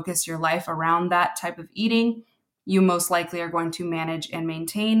can focus your life around that type of eating, you most likely are going to manage and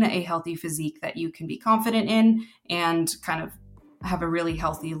maintain a healthy physique that you can be confident in and kind of have a really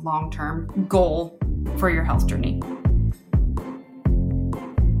healthy long-term goal for your health journey.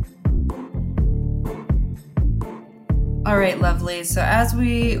 All right, lovely. So as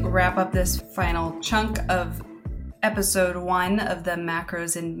we wrap up this final chunk of episode 1 of the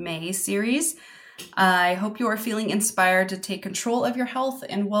Macros in May series, I hope you are feeling inspired to take control of your health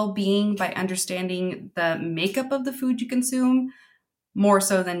and well-being by understanding the makeup of the food you consume, more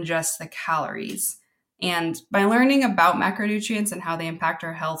so than just the calories. And by learning about macronutrients and how they impact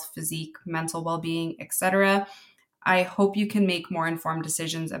our health, physique, mental well-being, etc., I hope you can make more informed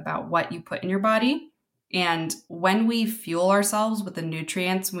decisions about what you put in your body. And when we fuel ourselves with the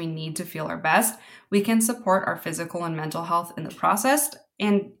nutrients we need to feel our best, we can support our physical and mental health in the process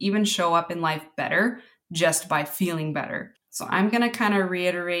and even show up in life better just by feeling better. So I'm going to kind of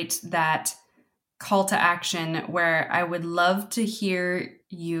reiterate that call to action where I would love to hear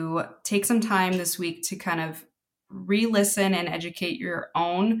you take some time this week to kind of re-listen and educate your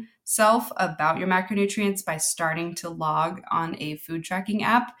own self about your macronutrients by starting to log on a food tracking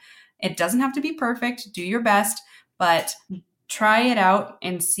app. It doesn't have to be perfect. Do your best, but try it out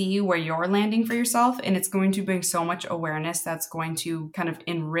and see where you're landing for yourself. And it's going to bring so much awareness that's going to kind of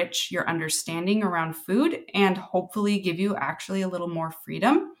enrich your understanding around food and hopefully give you actually a little more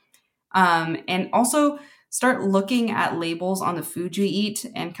freedom. And also start looking at labels on the food you eat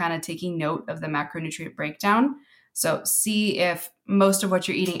and kind of taking note of the macronutrient breakdown. So see if most of what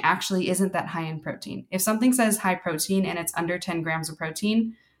you're eating actually isn't that high in protein. If something says high protein and it's under 10 grams of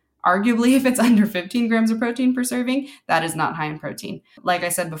protein, arguably if it's under 15 grams of protein per serving, that is not high in protein. Like I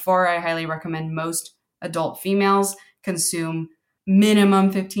said before, I highly recommend most adult females consume minimum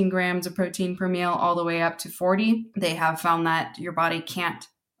 15 grams of protein per meal all the way up to 40. They have found that your body can't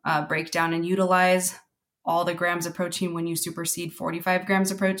break down and utilize all the grams of protein when you supersede 45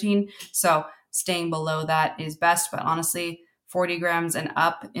 grams of protein. So staying below that is best. But honestly, 40 grams and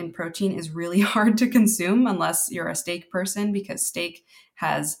up in protein is really hard to consume unless you're a steak person, because steak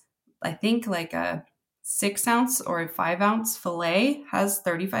has, I think, like a 6 ounce or a 5 ounce filet has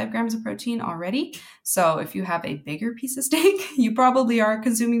 35 grams of protein already. So if you have a bigger piece of steak, you probably are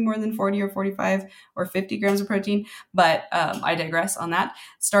consuming more than 40 or 45 or 50 grams of protein. But I digress on that.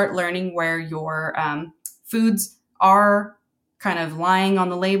 Start learning where your foods are kind of lying on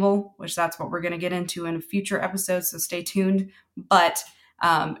the label, which that's what we're going to get into in a future episode. So stay tuned. But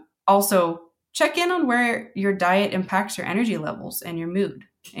also check in on where your diet impacts your energy levels and your mood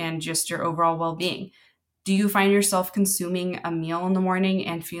and just your overall well-being. Do you find yourself consuming a meal in the morning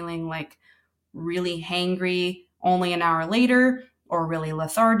and feeling like really hangry only an hour later, or really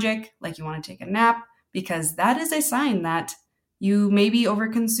lethargic, like you want to take a nap? Because that is a sign that you maybe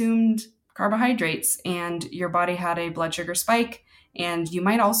overconsumed carbohydrates and your body had a blood sugar spike, and you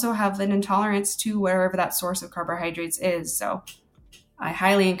might also have an intolerance to wherever that source of carbohydrates is. So I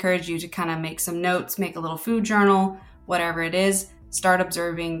highly encourage you to kind of make some notes, make a little food journal, whatever it is, start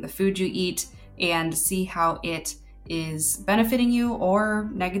observing the food you eat and see how it is benefiting you or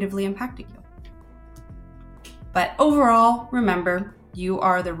negatively impacting you. But overall, remember, you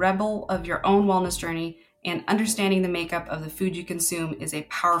are the rebel of your own wellness journey, and understanding the makeup of the food you consume is a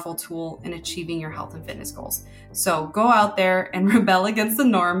powerful tool in achieving your health and fitness goals. So go out there and rebel against the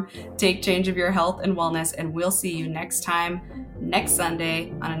norm, take change of your health and wellness, and we'll see you next time, next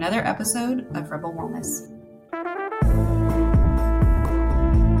Sunday, on another episode of Rebel Wellness.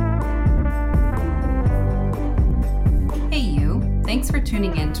 Hey you, thanks for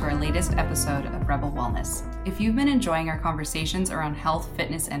tuning in to our latest episode of Rebel Wellness. If you've been enjoying our conversations around health,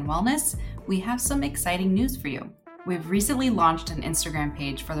 fitness, and wellness, we have some exciting news for you. We've recently launched an Instagram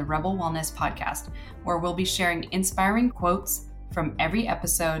page for the Rebel Wellness podcast, where we'll be sharing inspiring quotes from every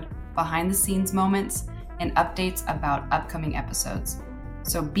episode, behind the scenes moments, and updates about upcoming episodes.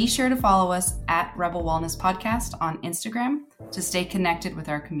 So be sure to follow us at Rebel Wellness Podcast on Instagram to stay connected with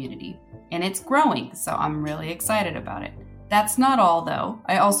our community. And it's growing, so I'm really excited about it. That's not all, though.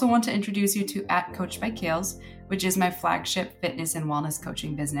 I also want to introduce you to @Coach by Kales, which is my flagship fitness and wellness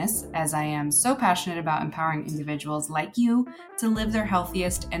coaching business, as I am so passionate about empowering individuals like you to live their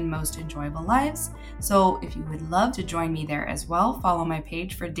healthiest and most enjoyable lives. So if you would love to join me there as well, follow my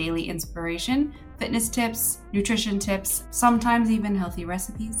page for daily inspiration, fitness tips, nutrition tips, sometimes even healthy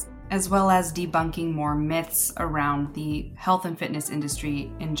recipes, as well as debunking more myths around the health and fitness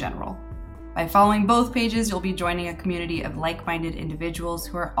industry in general. By following both pages, you'll be joining a community of like-minded individuals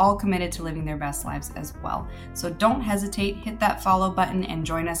who are all committed to living their best lives as well. So don't hesitate, hit that follow button and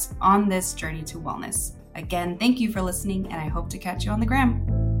join us on this journey to wellness. Again, thank you for listening, and I hope to catch you on the gram.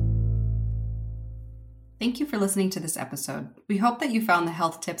 Thank you for listening to this episode. We hope that you found the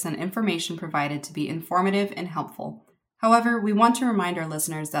health tips and information provided to be informative and helpful. However, we want to remind our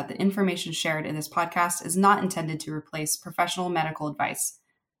listeners that the information shared in this podcast is not intended to replace professional medical advice.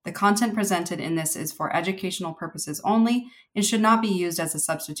 The content presented in this is for educational purposes only and should not be used as a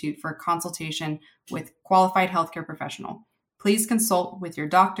substitute for consultation with qualified healthcare professional. Please consult with your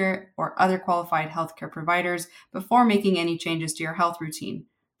doctor or other qualified healthcare providers before making any changes to your health routine.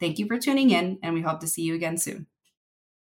 Thank you for tuning in, and we hope to see you again soon.